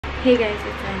Hey guys,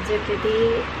 it's Anne. So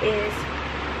today is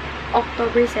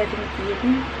October 17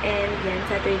 and yan,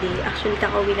 Saturday. Actually,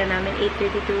 kakauwi lang namin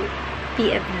 8:32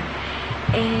 PM na.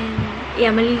 And yeah,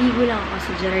 maliligo lang ako.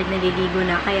 Si Gerard naliligo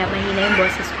na, kaya mahina yung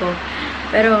boses ko.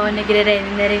 Pero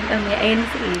nagre-rent na rin kami. Ayan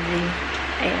si AJ.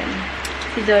 Ayan.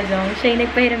 Si Dodong. Siya yung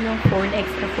nagpahiram ng phone,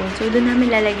 extra phone. So doon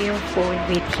namin lalagay yung phone.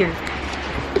 Wait, here.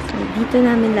 So dito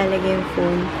namin lalagay yung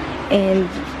phone. And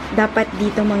dapat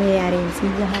dito mangyayari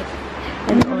yung lahat.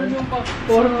 And all.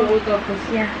 So,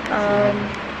 yeah,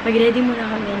 mag-ready muna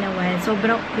kami na while.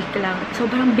 Sobrang quick lang.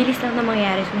 Sobrang bilis lang na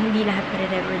mangyayari. So, hindi lahat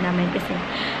nare-record namin kasi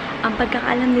ang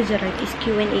pagkakaalam ni Gerard is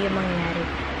Q&A yung mangyayari.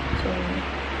 So,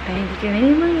 kaya hindi Q&A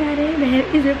yung mangyayari dahil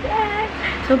is a prank.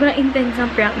 Sobrang intense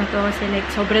ang prank na to kasi like,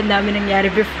 sobrang dami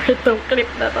nangyari before itong clip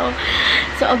na to.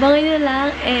 So, abangan nyo lang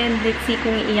and let's see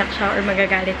kung iiyak siya or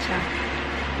magagalit siya.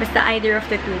 Basta either of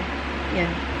the two.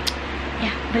 Yan.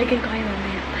 Yeah, balikan ko kayo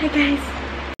mamaya. Bye, guys!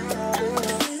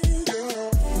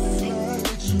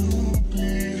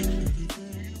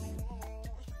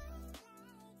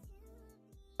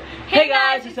 Hey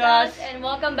guys, it's us! And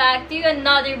welcome back to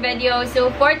another video. So,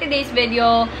 for today's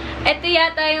video, ito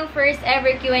yata yung first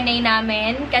ever Q&A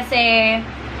namin. Kasi,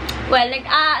 well,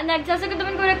 nagsasagot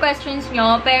naman ko na questions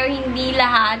nyo, pero hindi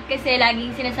lahat. Kasi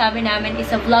laging sinasabi namin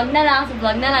is sa vlog na lang,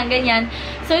 ganyan.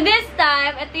 So, this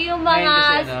time, ito yung mga...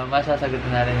 Ngayon kasi,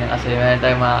 masasagutin natin yan. Kasi meron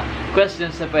tayong mga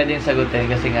questions na pwedeng sagutin.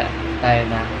 Kasi nga, tayo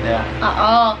na, di ba?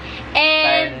 Oo.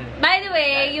 And, by the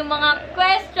way, yung mga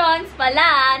questions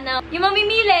pala, yung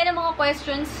mamimili ng mga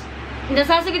questions na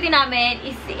sasagutin namin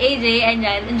is si AJ,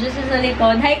 andyan, and just sa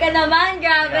likod. Hi ka naman,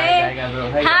 grabe! Hi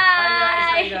bro! Hi!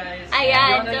 Hi guys!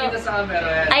 Ayan, so,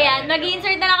 ayan,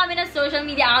 mag-insert na lang kami ng social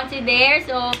media accounts there,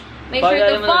 so, make sure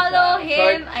to follow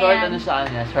him. Short ano sa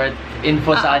kanya, short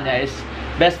info sa kanya is,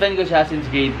 best friend ko siya since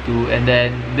grade 2, and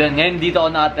then, ngayon dito ako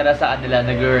nakatira sa kanila,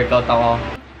 nag-workout ako.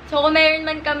 So, kung mayroon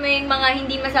man kaming mga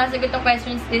hindi masasagot na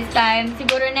questions this time,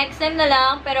 siguro next time na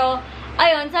lang. Pero,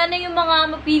 ayun, sana yung mga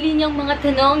mapili niyang mga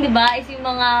tanong, di ba, is yung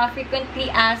mga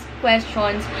frequently asked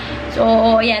questions. So,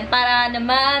 ayan, para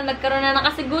naman magkaroon na ng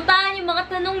kasagutan yung mga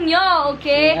tanong niyo,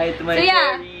 okay? Say hi to my so,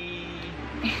 yeah.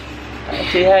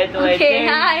 Say hi to my okay,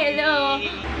 hi, hello.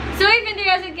 So, if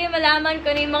interested kayo malaman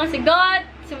kung ano yung mga sagot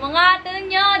sa mga tanong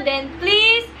niyo, then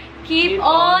please keep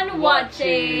on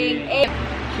watching.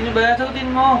 Sino ba yan?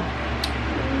 Sagutin mo!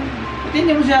 Ba't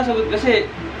hindi mo siya sagot kasi?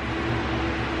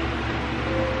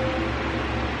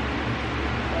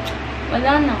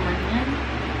 Wala naman yan.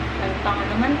 Tanga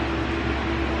naman.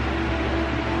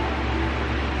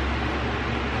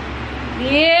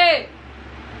 Yeah!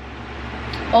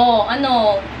 Oh,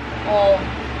 ano? Oh.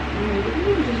 Ba't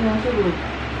hindi mo siya sagot?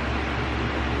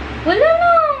 Wala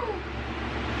lang.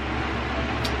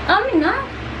 Amin na.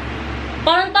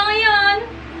 Parang tanga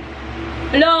yan.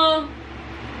 Hello?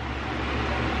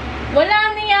 Wala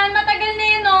na yan. Matagal na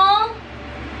yun, oh.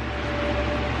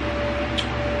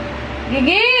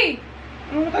 Gigi!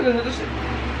 Ano matagal na to siya?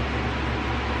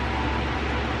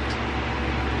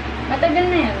 Matagal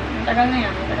na yan. Matagal na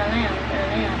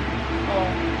yan. Oh.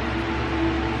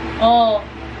 Oh.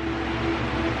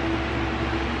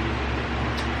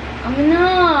 Amin na.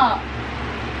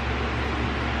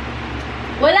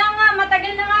 Wala nga.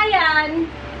 Matagal na nga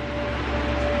yan.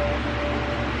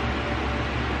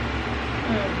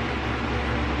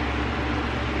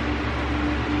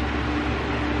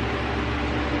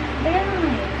 Tagal na nga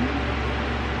yan.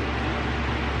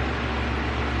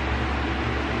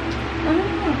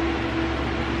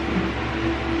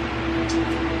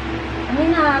 Ano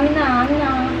na? Amin na.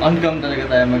 On cam talaga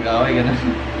tayo mag-away, gano'n.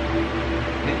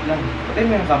 Wait lang. Patay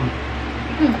mo yung cam.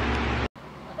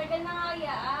 Matagal na nga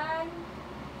yan.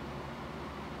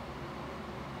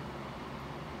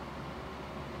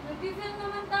 Nag-film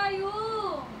naman tayo.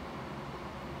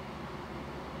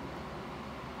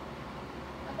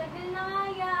 Matagal na nga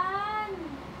yan.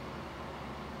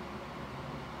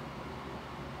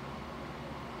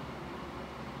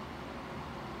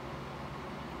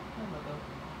 Ano ba to?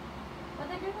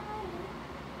 Matagal na nga yan.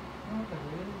 Ano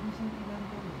tagal? Minsan ilan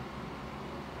to eh.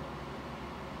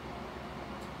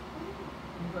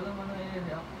 Hindi ko alam ano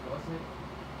i-react ko kasi...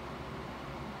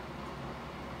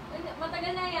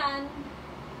 Matagal na yan.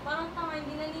 Parang tanga,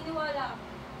 hindi naniniwala.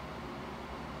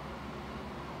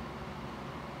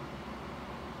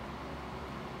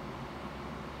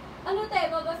 Ano te,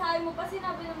 babasahin mo pa,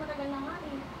 sinabi na matagal na nga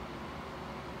eh.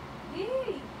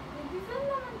 Yay! Nag-film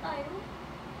naman tayo.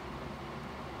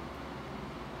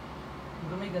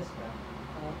 Bro, may gas ka?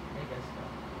 May gas ka?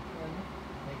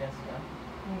 May gas ka?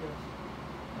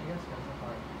 May gas ka sa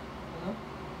car? Ano?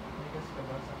 May gas ka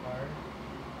ba sa car?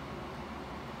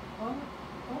 Paano?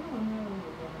 Paano naman meron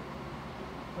ba?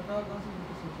 Tawag kasi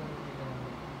dito sa social media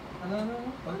namin. Ano?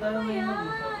 Pag tayo ngayon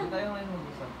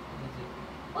mag-usap. Legit.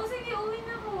 O sige, uwi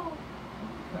na ako.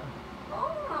 Oo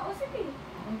nga, o sige.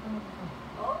 Ay, tama ka.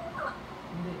 Oo nga.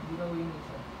 Hindi, di ka uwi ng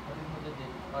isa. Pati mo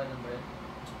legit. Kaya ng bread.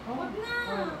 Huwag na.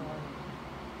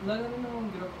 Wala na rin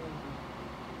akong grab ko.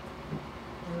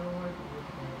 Pero wala ko.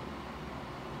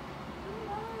 Ano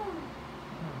ba?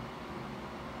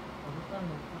 Abot ka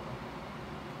na.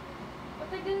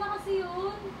 Patagal na kasi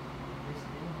yun.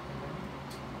 Best day.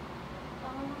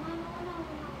 Tama naman, ako na.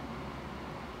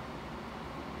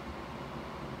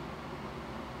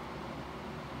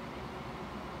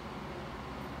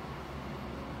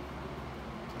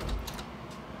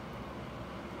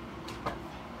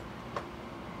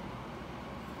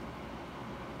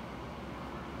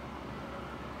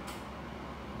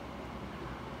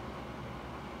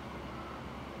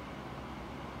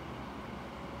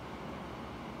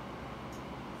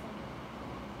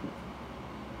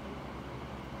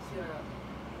 Gerard.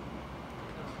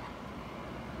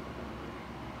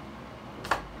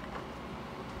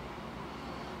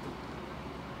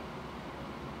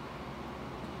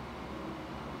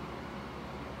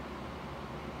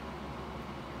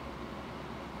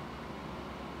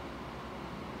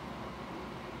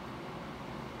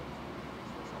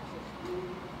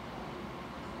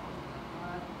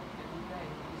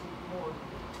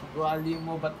 Wali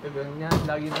mo, ba't ka ganyan?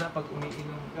 Lagi na pag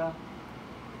umiinom ka.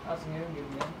 Tapos ngayon,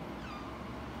 ganyan.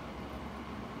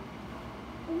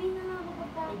 Uwi na nga ako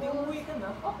pagtapos. Hindi, umuwi ka na.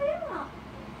 Okay nga.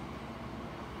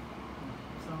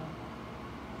 So,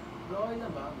 bro, okay na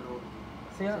ba, bro?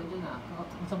 Siya, Saan dyan na?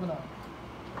 saan mo na?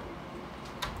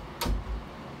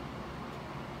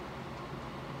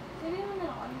 Sabihin mo na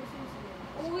ako, ano gusto mo sabihin?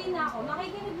 Uwi na ako.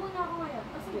 Nakikinig muna ako ngayon.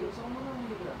 Kasi, Sige, gusto ko muna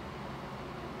umuwi ka.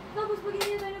 tapos pag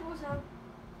hindi tayo nag-usap,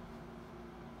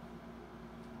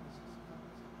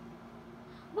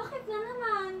 bakit na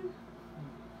naman?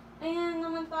 Ayan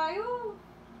naman tayo.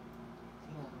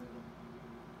 Sige na, umuwi ka.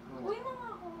 Uwi na nga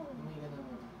ako. Umuwi ka na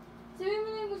muna. Sabihin mo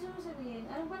na yung gusto mo sabihin.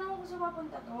 Ano pa naman gusto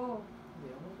mapunta to? Hindi,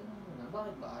 umuwi ka na muna.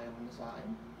 Bakit ba ayaw mo na sa akin?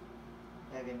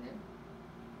 Kaya ganyan?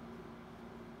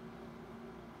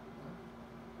 Ha?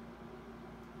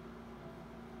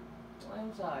 Kung ayaw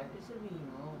mo sa akin, eh sabihin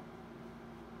mo.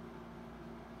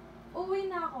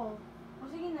 Uwi na ako. O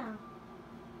sige na.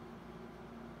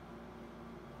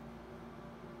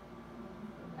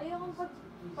 Ayokong pag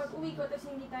uwi ko tapos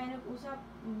hindi tayo nag-usap,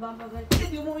 bababalik.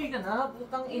 Hindi, umuwi ka na,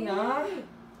 putang ina!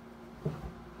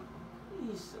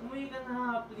 Please, umuwi ka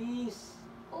na, please!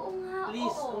 Oo nga,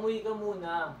 Please, oo. umuwi ka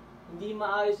muna. Hindi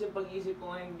maayos yung pag-isip ko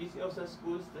ngayon, busy ako sa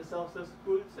school, stress ako sa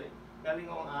school, galing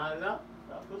akong alak,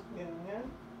 tapos ganyan.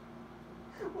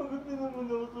 Pagod na naman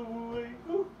ako sa buhay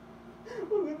ko.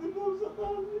 Pagod na ako sa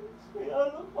college, may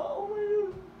alak pa ako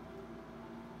ngayon.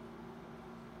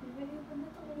 Bibili ko na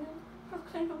ito na.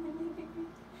 Kaya naman yung bibili.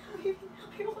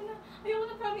 Ayoko na,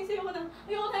 promise, ayoko na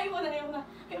tayo.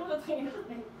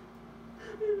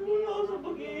 Hindi mo ako sa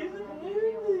pag-iisip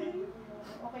ngayon eh.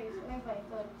 Okay, fine.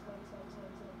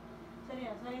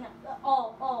 Sorry na.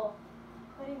 Oo.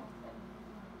 Sorry na.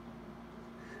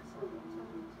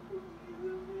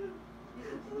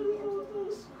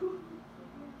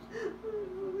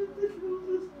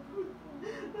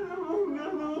 Alam mo kung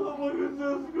gano'n ako kapagod sa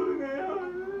school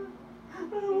ngayon.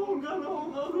 Alam mo kung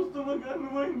gano'n ako gusto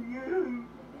mag-unwind ngayon.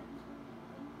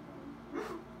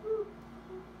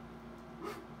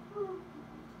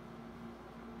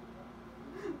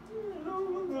 Alam mo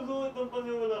kung gusto ko itong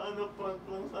paniwalaan na prank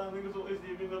lang. Sana gusto ko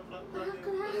isipin na prank lang.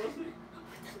 Pero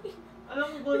kasi, alam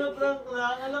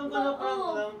ko na prank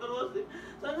lang. Pero kasi,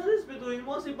 sana respetuhin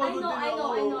mo kasi pagod din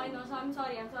ako. I know. So, I'm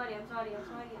sorry. Ano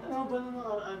ba na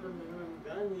nakaraan na meron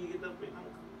ka? Hindi kita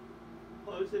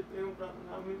pinang-concept na yung prank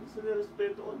namin. Sa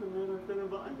nirespeto ko na meron ka na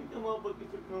ba? Hindi ka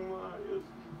makapag-isip ng maayos.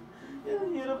 Yan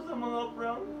ang hirap sa mga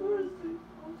prankers eh.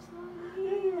 I'm sorry.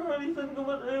 Yan yung halisan ko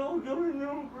ba't ayaw ko gawin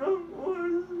yung prank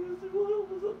wars. Kasi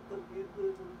makapasaktan kita.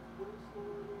 I'm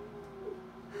sorry.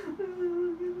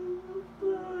 Ayaw kita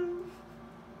saktan.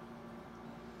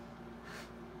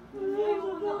 Ayoko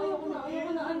na.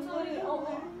 I'm sorry. Oo.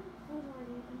 I'm sorry.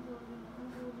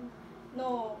 No,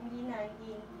 hindi na.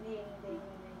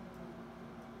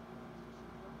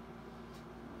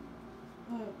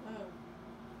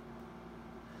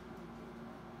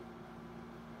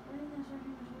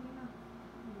 Sorry na.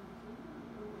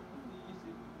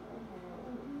 Iisip ko.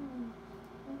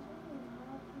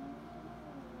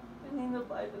 Kanina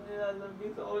pa ito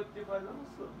nilalambing sa OT pa lang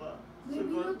sa ba?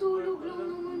 Baby, natulog lang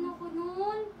naman ako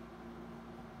noon.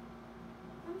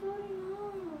 I'm sorry na.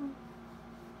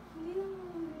 Hindi naman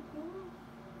ulit na.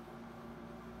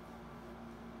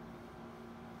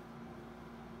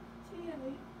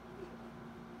 Ay.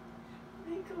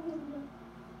 Ay, come on.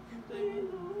 Ay,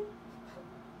 no.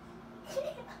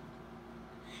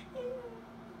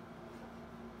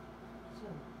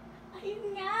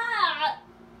 Ayun nga!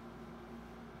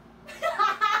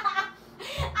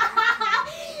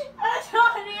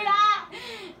 Sorry na!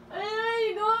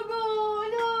 Ay, gogo!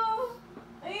 No!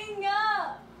 Ayun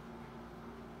nga!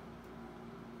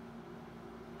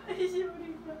 Ay,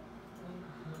 sorry pa.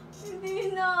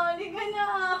 Hindi na! Hindi ka na!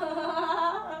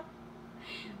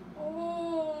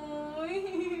 Oy!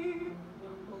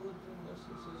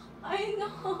 Ay, no!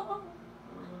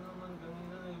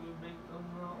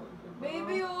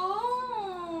 Baby,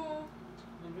 oh!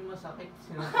 Baby, masakit.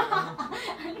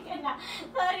 Halika na.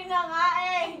 Sorry na nga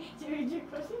eh. Gerard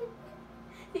pa siya.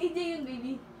 Si AJ yun,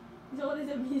 baby. Gusto ko na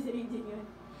sabihin sa AJ yun.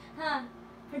 Ha?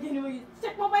 Pag mo yun.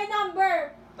 Check mo pa yung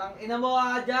number! Tang ina mo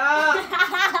Aja!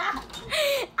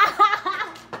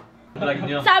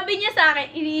 Sabi niya sa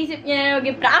akin, iniisip niya na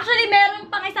mag-prank. Actually, meron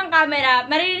pang isang camera.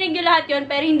 Maririnig niyo lahat yun,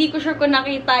 pero hindi ko sure kung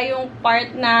nakita yung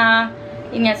part na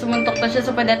yun nga, sumuntok na siya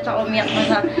sa padat tsaka umiyak na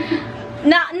siya.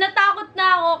 Natakot na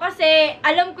ako kasi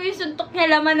alam ko yung suntok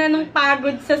niya laman na nung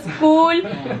pagod sa school.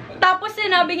 Tapos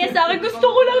sinabi niya sa akin, gusto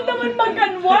ko lang naman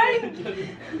mag-unwind.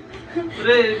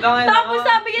 Tapos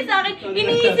sabi niya sa akin,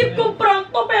 iniisip ko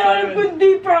prank to, pero alam ko hindi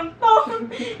prank to.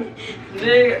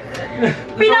 Hindi.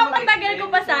 Pinapatagal ko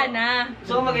pa sana.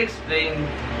 Gusto ko mag-explain.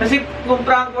 Kasi kung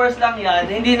prank wars lang yan,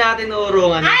 hindi natin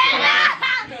uurungan.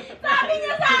 Sabi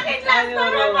niya sa akin last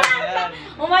time,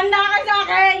 umanda ka sa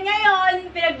akin. Ngayon,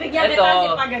 pinagbigyan kita kasi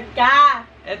pagod ka.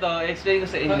 Ito, explain ko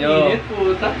sa inyo.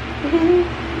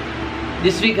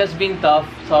 This week has been tough,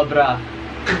 sobra.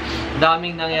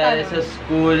 Daming nangyari sa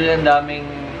school, ang daming...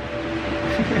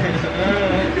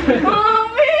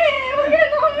 Mami!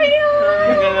 Magandang yun!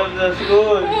 ganap sa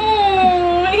school.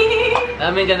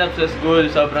 Daming ganap sa school,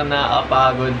 sobrang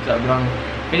nakakapagod, sobrang...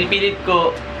 Pinipilit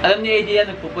ko, alam ni AJ yan,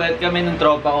 nagpupuyat kami ng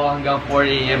tropa ko hanggang 4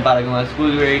 AM para gumawa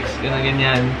schoolworks, gano'n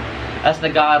ganyan. As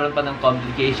nagkakaroon pa ng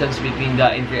complications between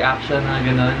the interaction na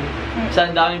gano'n. So,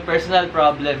 ang daming personal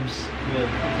problems.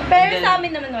 Pero sa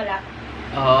amin naman wala.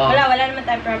 Wala naman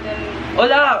tayong problem.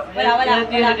 Wala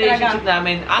yung relationship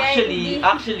namin.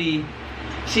 Actually,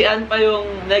 si Ann pa yung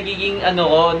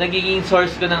nagiging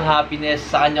source ko ng happiness.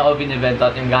 Sa kanya ko binibent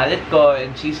out yung galit ko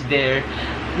and she's there.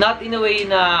 Not in a way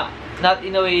na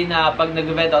pag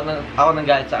nag-vent out ako ng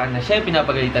galit sa kanya, siya yung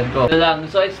pinapagalitan ko.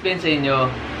 So explain sa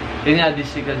inyo, yun nga,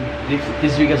 this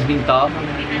week has been tough.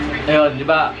 Ayun, di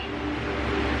ba?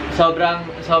 Sobrang,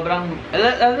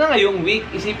 alam na ngayong week,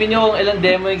 isipin nyo kung ilang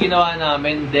demo yung ginawa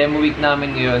namin, demo week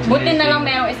namin ngayon. Buti na lang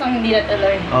merong isang hindi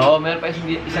natuloy. Oo, meron pa isang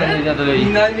hindi natuloy.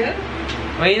 Mahina yan?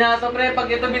 Mahina to pre, pag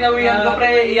ito binawian ko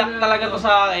pre, iyak talaga to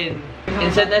sa akin.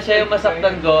 Instead na siya yung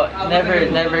masaktan ko,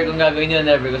 never kung gagawin yun,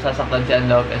 never ko sasaktan si Ann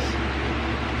Lopez.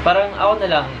 Parang ako na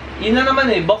lang, yun na naman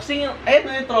eh, boxing yung, ayun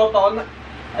na yung tropa ko na,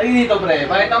 ayun dito pre,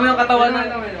 pakita mo yung katawan na,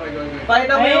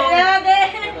 pakita mo yung,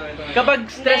 kapag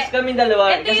stress kami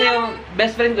dalawa, kasi yung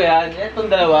best friend ko yan, itong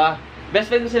dalawa,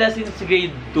 best friend ko sila since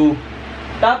grade 2.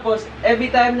 Tapos, every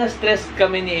time na stress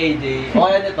kami ni AJ, o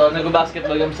kaya nito,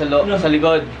 nag-basketball kami sa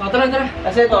likod. Tara.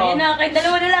 Kasi ito, Ayun na, kahit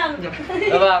dalawa na lang.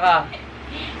 tama ka.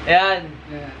 Ayan.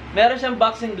 Meron siyang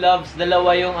boxing gloves,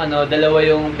 dalawa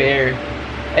yung pair.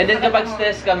 And then kapag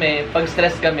stress kami,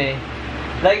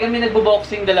 lagi kami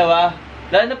nagbo-boxing dalawa.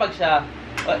 Lalo na pag siya.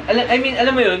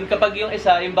 Alam mo yun, kapag yung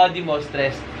isa, yung body mo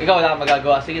stress, ikaw wala kang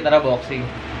magagawa, sige tara boxing.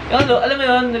 Yung, alam mo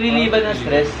yun, relievan ng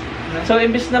stress. So,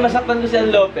 imbis na masaktan ko si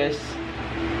Ann Lopez,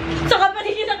 So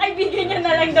kapatid yung kaibigan niya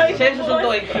na lang daw. siya yung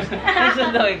susundukin ko.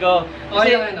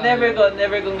 Kasi never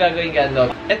kong gagawin ka, Ann.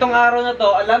 Itong araw na to,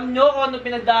 alam nyo kung ano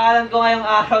pinagdaanan ko ngayong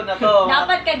araw na to.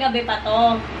 Dapat kagabi pa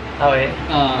to. Okay?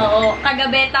 Oo,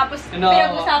 kagabi. Tapos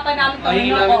pinag-usapan namin to.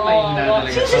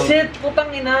 Sisisit,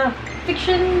 putang ina.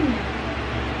 Fiction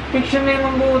Na yung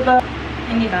mambuta.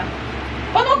 Hindi ba?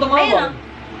 Paano ko tumawag?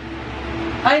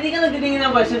 Ayun. Hindi ka nagtitingin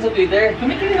ng question sa Twitter?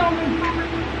 Tumitingin ako.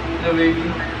 No, baby.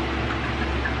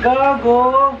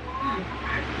 Gago!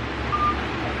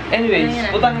 Anyways,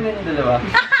 putang ina yung dalawa.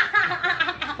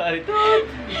 Sorry.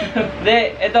 Hindi,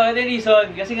 ito yung reason.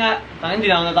 Kasi nga, hindi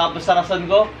na ako natapos sa rason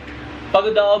ko.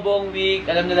 Pagod ako buong week,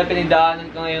 alam nila pinagdaanan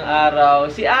ko ngayong araw.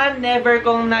 Si Ann, never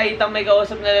kong naitang may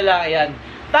kausap na lalaki yan.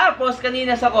 Tapos,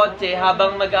 kanina sa kotse,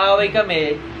 habang mag-aaway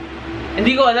kami,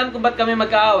 hindi ko alam kung ba't kami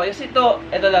mag-aaway. Kasi ito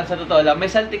lang, sa totoo lang,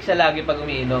 may saltik siya lagi pag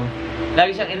umiinom.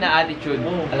 Lagi siyang ina-attitude.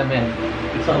 Alam mo yan.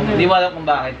 Hindi mo alam kung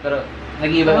bakit, pero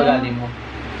nag-iiba magaling mo.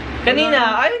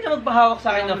 Kanina, ayaw niya magpahawak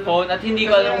sa akin ng phone at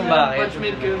hindi ko alam kung bakit.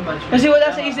 Kasi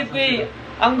wala sa isip ko eh.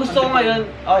 Ang gusto ko ngayon,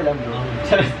 lang bro.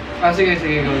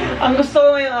 Sige, go. Ang gusto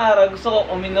ko ngayong araw, gusto ko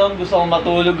uminom, gusto ko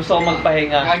matulog, gusto ko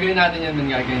magpahinga. Gagawin natin yan dun,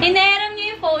 gagawin. Hiniram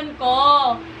niyo yung phone ko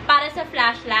para sa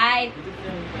flashlight.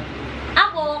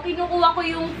 Ako, kinukuha ko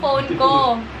yung phone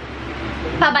ko.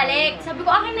 Pabalik. Sabi ko,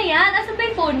 akin na yan. Asan ba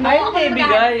yung phone mo? Ayaw niya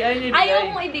ibigay. Ayaw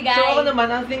kong ibigay. So ako naman,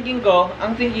 ang thinking ko,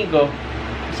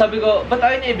 sabi ko, ba't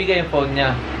ayaw niya ibigay yung phone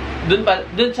niya?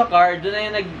 Dun sa car, dun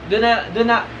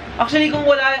na, actually kung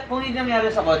hindi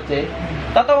nangyari sa kotse,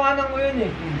 tatawanan ko yun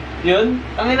eh. Yun,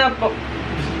 tangina po.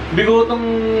 Bigotong...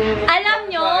 Alam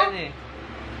nyo,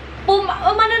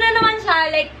 umano na naman siya,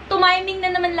 like, tumiming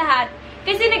na naman lahat.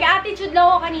 Kasi nag-attitude lang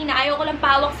ako kanina, ayaw ko lang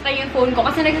pawak sa kanya yung phone ko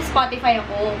kasi nag-Spotify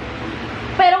ako.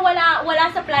 Pero wala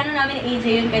sa plano namin ni AJ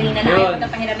yun kanina na ayaw ko na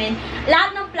pahiramin.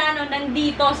 Lahat ng plano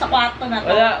nandito sa kwarto na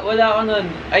to. Wala ako nun.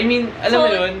 I mean, alam mo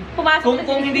yun,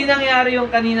 kung hindi nangyari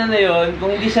yung kanina na yun,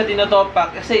 kung hindi siya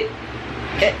tinotopak, kasi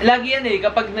lagi yan eh,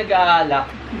 kapag nag-aalak,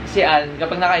 si Ann,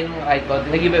 kapag nakainom ng kahit konti,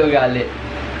 nag-iba yung ugali.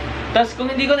 Tapos kung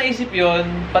hindi ko naisip yun,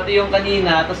 pati yung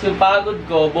kanina, tapos yung pagod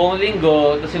ko, buong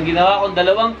linggo, tapos yung ginawa kong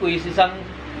 2 quiz, isang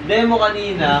demo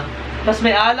kanina, tapos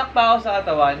may alak pa ako sa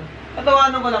katawan,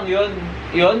 tatawanan ko lang yun.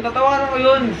 Tatawanan ko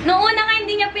yun. Noong una nga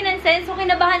hindi niya pinansin, so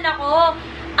kinabahan ako.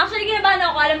 Actually, kinabahan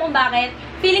ako, alam mo bakit?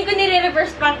 Feeling ko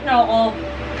nire-reverse prank na ako.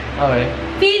 Okay.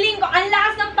 Feeling ko, ang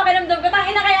lakas ng pakiramdam ko.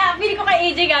 Tangina kaya, feeling ko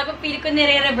kay AJ gago, feeling ko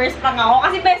nire-reverse prank ako.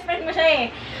 Kasi best friend mo siya eh.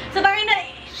 So tangina,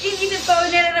 inisip ko,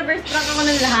 nire-reverse prank ako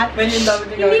ng lahat.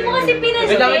 Hindi mo kasi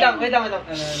pinansin. Wait lang. Humanda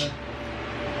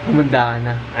ka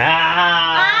na.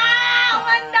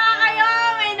 Humanda kayo!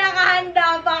 May nakahanda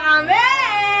pa kami!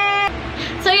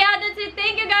 So yeah, that's it.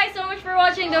 Thank you guys so much for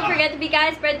watching. Don't forget to be kind,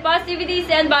 spread positivity,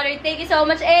 send butter. Thank you so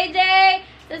much, AJ,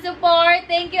 sa support.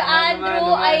 Thank you,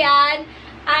 Andrew. Ayan.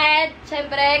 At,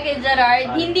 syempre, kay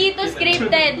Gerard. Hindi to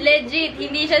scripted. Legit.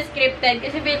 Hindi siya scripted.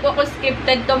 Kasi feel ko kung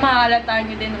scripted to, mahalata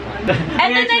nyo din naman.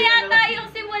 Ito na yata yung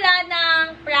simula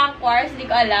ng prank wars. Hindi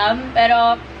ko alam.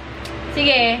 Pero,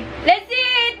 sige. Let's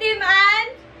see, Team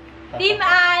Ann. Team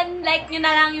Ann, like nyo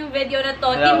na lang yung video na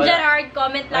to. Team Gerard,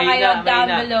 comment lang kayo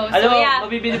down below. So, alam mo, yeah.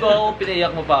 mabibili ba ako kung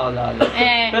pinaiyak mo pa ako lalo.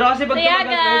 Pero kasi pag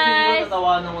tumagal ko, siguro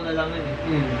tatawanan ko na lang yun eh.